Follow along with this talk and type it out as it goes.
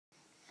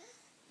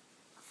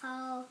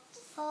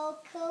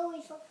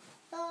Falko-y,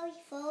 Falko-y,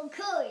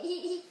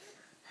 Falko-y,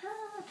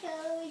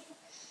 Falko-y,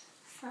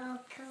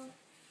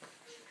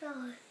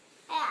 Falko-y.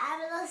 I'm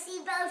a little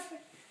seatbelt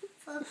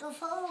for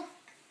Falko-y,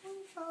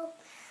 Falko-y,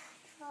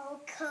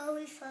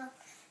 Falko-y,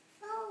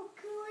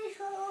 Falko-y,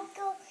 Falko-y,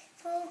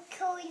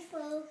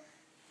 Falko-y,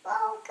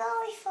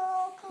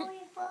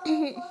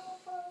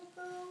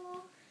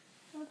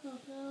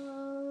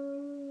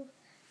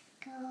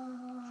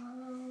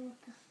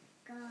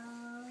 Go.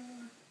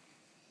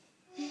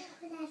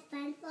 That's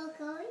fun,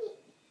 Falko-y.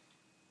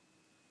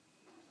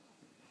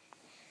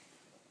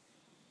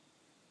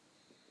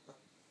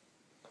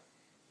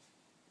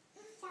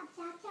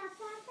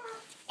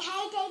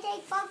 Hey,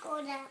 take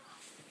Falko now.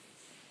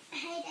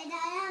 Hey,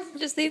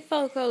 Just leave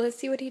Falko. Let's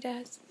see what he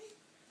does.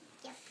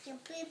 Yep,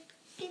 beep,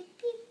 beep,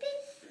 beep,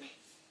 beep.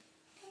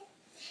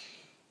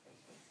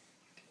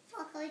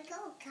 Falko-y,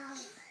 go.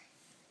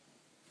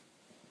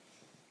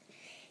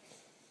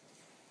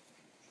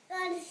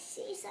 Let's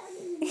see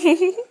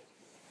something.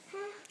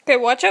 Okay,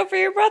 watch out for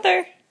your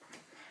brother.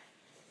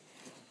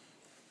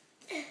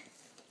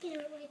 Get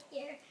over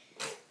here.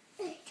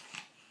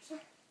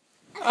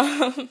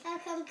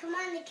 Come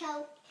on the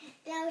couch.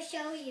 They'll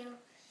show you.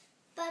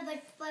 But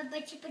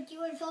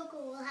you and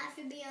Falko will have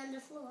to be on the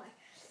floor.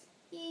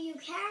 You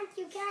can't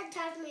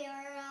touch me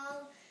or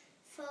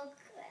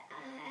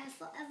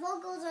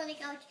Falko's on the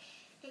couch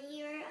and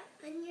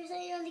you're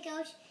sitting on the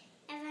couch.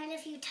 And then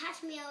if you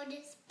touch me, I'll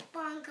just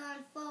bonk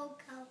on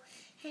Falko,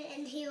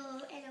 and it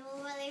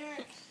will really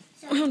hurt.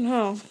 So, Oh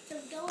no! So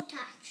don't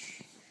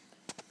touch,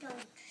 or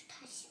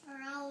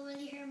I'll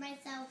really hurt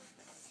myself.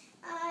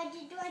 Do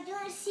I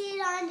want to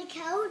sit on the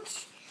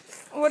couch?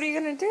 What are you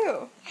gonna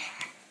do?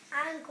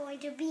 I'm going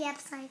to be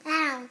upside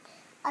down.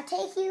 I'll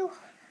take you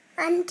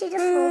onto the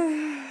floor.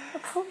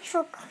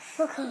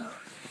 Falko.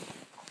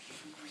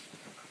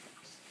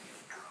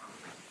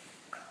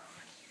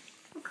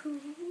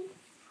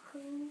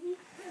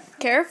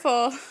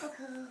 Careful. Hey,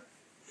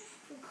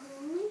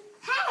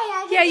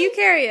 Yeah, you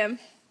carry him.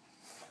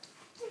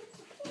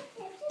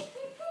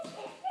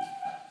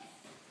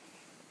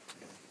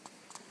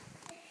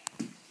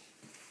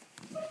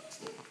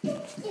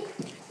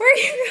 Where are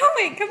you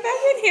going? Come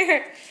back in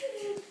here.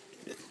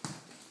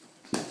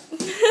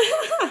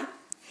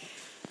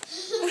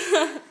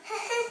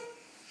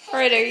 All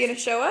right, are you going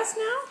to show us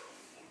now?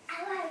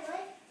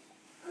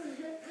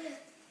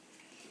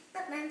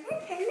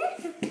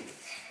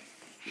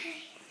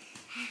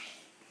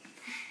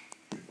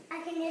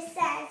 I can just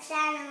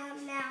stand on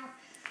him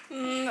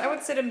now. I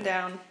would sit him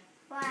down.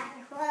 Why?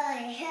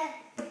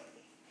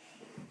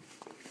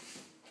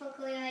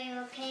 Falko-y, are you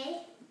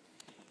okay?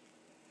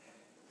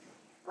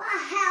 Wow,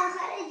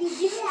 how did you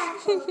do that,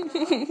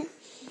 Falko?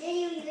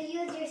 Did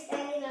you use your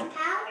standing up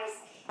powers?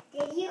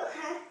 Did you,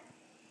 huh?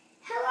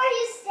 How are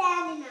you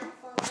standing up,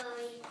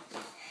 Falko-y?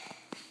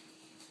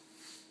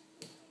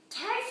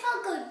 How did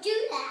Falko do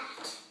that?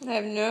 I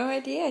have no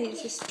idea.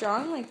 He's just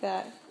strong like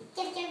that.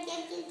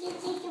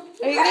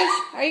 You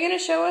Are you gonna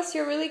show us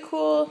your really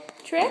cool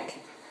trick?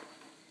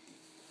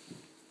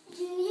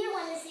 don't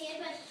want to see it,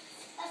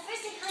 but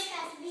first the clip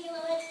has to be a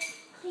little bit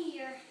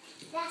clear.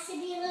 It has to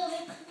be a little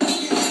bit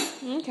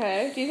clear.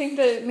 Okay. Do you think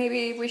that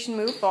maybe we should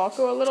move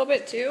Falko a little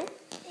bit too?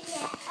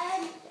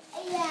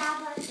 Yeah,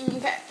 but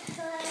Okay.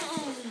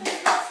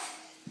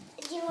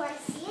 do you want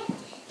to see it?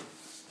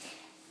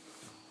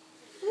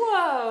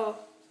 Whoa.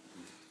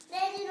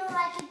 Then you know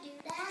I could do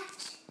that.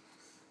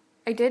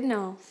 I did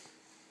know.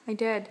 I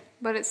did.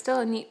 But it's still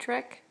a neat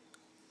trick.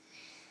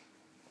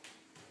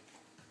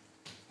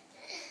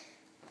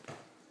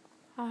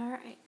 All right.